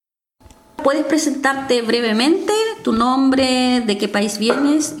¿Puedes presentarte brevemente tu nombre, de qué país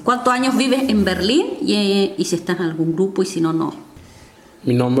vienes, cuántos años vives en Berlín y si estás en algún grupo y si no, no?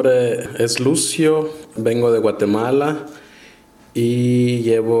 Mi nombre es Lucio, vengo de Guatemala y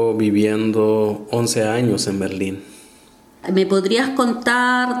llevo viviendo 11 años en Berlín. ¿Me podrías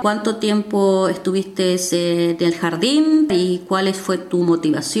contar cuánto tiempo estuviste en el jardín y cuál fue tu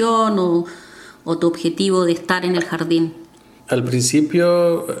motivación o tu objetivo de estar en el jardín? Al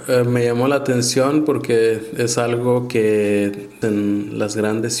principio me llamó la atención porque es algo que en las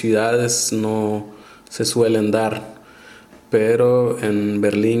grandes ciudades no se suelen dar, pero en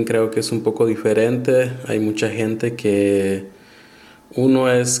Berlín creo que es un poco diferente. Hay mucha gente que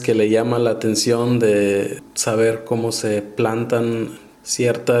uno es que le llama la atención de saber cómo se plantan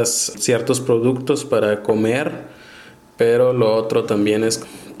ciertos productos para comer, pero lo otro también es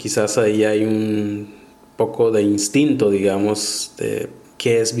quizás ahí hay un poco de instinto, digamos, de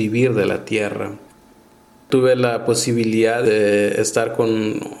qué es vivir de la tierra. Tuve la posibilidad de estar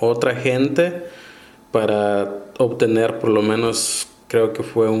con otra gente para obtener por lo menos, creo que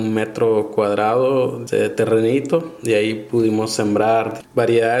fue 1 metro cuadrado de terrenito, y ahí pudimos sembrar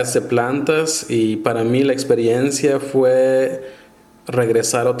variedades de plantas, y para mí la experiencia fue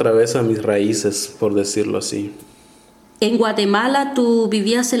regresar otra vez a mis raíces, por decirlo así. ¿En Guatemala tú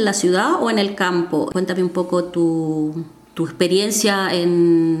vivías en la ciudad o en el campo? Cuéntame un poco tu experiencia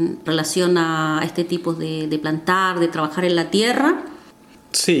en relación a este tipo de plantar, de trabajar en la tierra.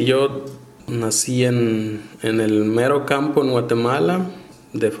 Sí, yo nací en el mero campo en Guatemala,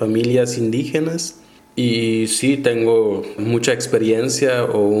 de familias indígenas, y sí tengo mucha experiencia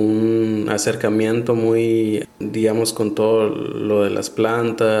o un acercamiento muy, digamos, con todo lo de las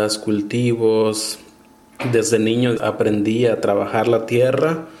plantas, cultivos. Desde niño aprendí a trabajar la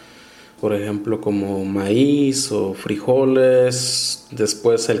tierra, por ejemplo, como maíz o frijoles,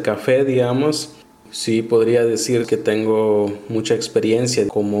 después el café, digamos. Sí, podría decir que tengo mucha experiencia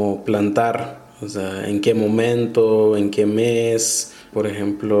como plantar, o sea, en qué momento, en qué mes. Por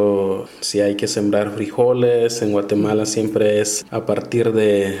ejemplo, si hay que sembrar frijoles, en Guatemala siempre es a partir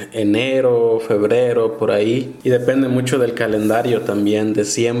de enero, febrero, por ahí. Y depende mucho del calendario también de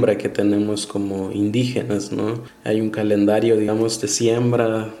siembra que tenemos como indígenas, ¿no? Hay un calendario, digamos, de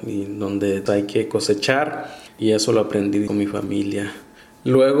siembra y donde hay que cosechar, y eso lo aprendí con mi familia.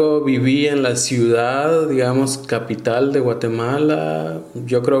 Luego viví en la ciudad, digamos, capital de Guatemala.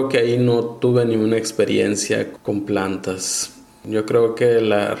 Yo creo que ahí no tuve ninguna experiencia con plantas. Yo creo que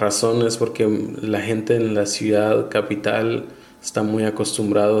la razón es porque la gente en la ciudad capital está muy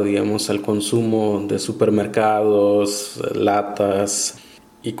acostumbrado, digamos, al consumo de supermercados, latas.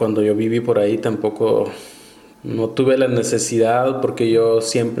 Y cuando yo viví por ahí tampoco no tuve la necesidad, porque yo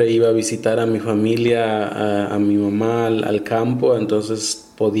siempre iba a visitar a mi familia, a mi mamá al campo, entonces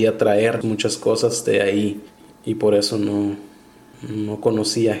podía traer muchas cosas de ahí, y por eso no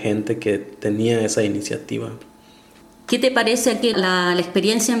conocía gente que tenía esa iniciativa. ¿Qué te parece aquí la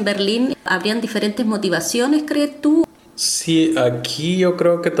experiencia en Berlín? ¿Habrían diferentes motivaciones, crees tú? Sí, aquí yo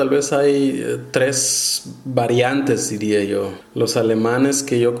creo que tal vez hay 3 variantes, diría yo. Los alemanes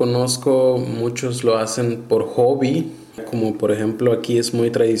que yo conozco, muchos lo hacen por hobby, como por ejemplo aquí es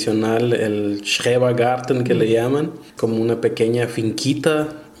muy tradicional el Schrebergarten, que le llaman, como una pequeña finquita,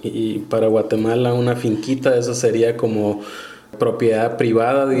 y para Guatemala una finquita, eso sería como propiedad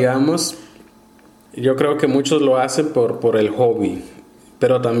privada, digamos. Yo creo que muchos lo hacen por el hobby,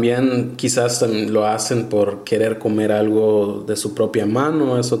 pero también quizás lo hacen por querer comer algo de su propia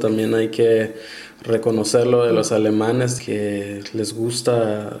mano. Eso también hay que reconocerlo de los alemanes, que les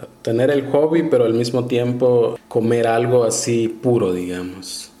gusta tener el hobby, pero al mismo tiempo comer algo así puro,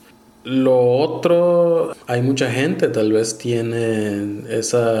 digamos. Lo otro, hay mucha gente tal vez tiene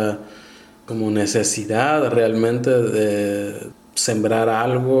esa como necesidad realmente de sembrar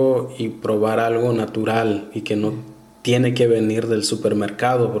algo y probar algo natural, y que no tiene que venir del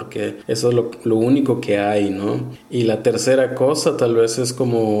supermercado, porque eso es lo único que hay, ¿no? Y la tercera cosa tal vez es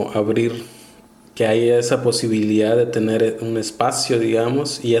como abrir, que haya esa posibilidad de tener un espacio,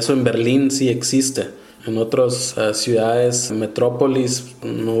 digamos, y eso en Berlín sí existe. En otras ciudades, metrópolis,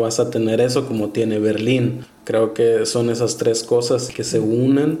 no vas a tener eso como tiene Berlín. Creo que son esas 3 cosas que se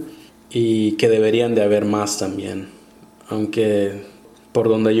unen y que deberían de haber más también. Aunque por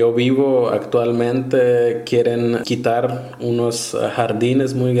donde yo vivo actualmente quieren quitar unos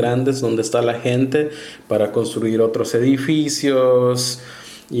jardines muy grandes donde está la gente para construir otros edificios,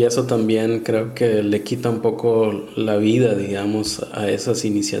 y eso también creo que le quita un poco la vida, digamos, a esas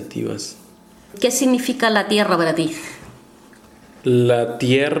iniciativas. ¿Qué significa la tierra para ti? La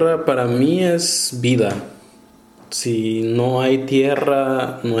tierra para mí es vida. Si no hay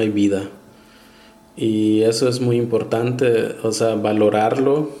tierra, no hay vida. y eso es muy importante, o sea,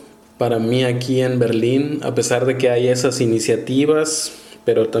 valorarlo. Para mí aquí en Berlín, a pesar de que hay esas iniciativas,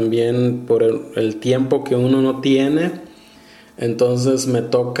 pero también por el tiempo que uno no tiene, entonces me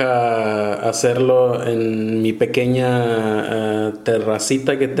toca hacerlo en mi pequeña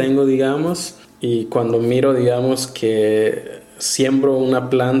terracita que tengo, digamos, y cuando miro, digamos, que siembro una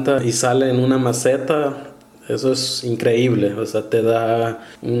planta y sale en una maceta, eso es increíble, o sea, te da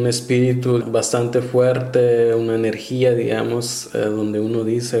un espíritu bastante fuerte, una energía, digamos, donde uno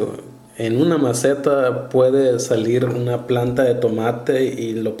dice, en una maceta puede salir una planta de tomate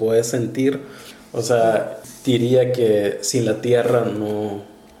y lo puedes sentir. O sea, diría que sin la tierra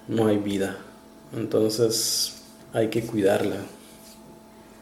no hay vida. Entonces hay que cuidarla.